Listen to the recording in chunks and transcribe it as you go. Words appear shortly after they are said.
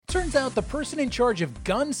Turns out the person in charge of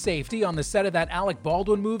gun safety on the set of that Alec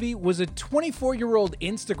Baldwin movie was a 24-year-old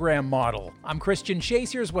Instagram model. I'm Christian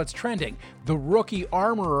Chase, here's what's trending. The rookie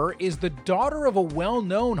armorer is the daughter of a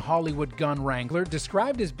well-known Hollywood gun wrangler,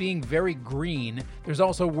 described as being very green. There's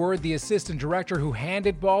also word the assistant director who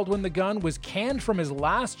handed Baldwin the gun was canned from his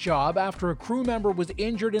last job after a crew member was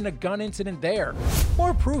injured in a gun incident there.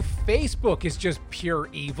 More proof Facebook is just pure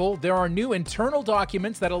evil. There are new internal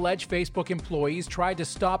documents that allege Facebook employees tried to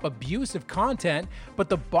stop abusive content, but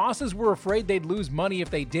the bosses were afraid they'd lose money if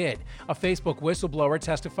they did. A Facebook whistleblower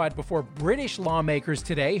testified before British lawmakers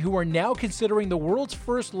today who are now considering the world's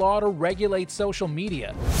first law to regulate social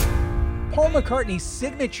media. Paul McCartney's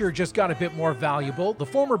signature just got a bit more valuable. The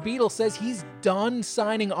former Beatle says he's done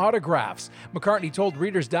signing autographs. McCartney told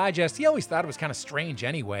Reader's Digest he always thought it was kind of strange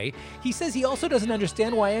anyway. He says he also doesn't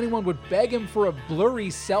understand why anyone would beg him for a blurry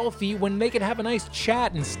selfie when they could have a nice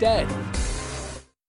chat instead.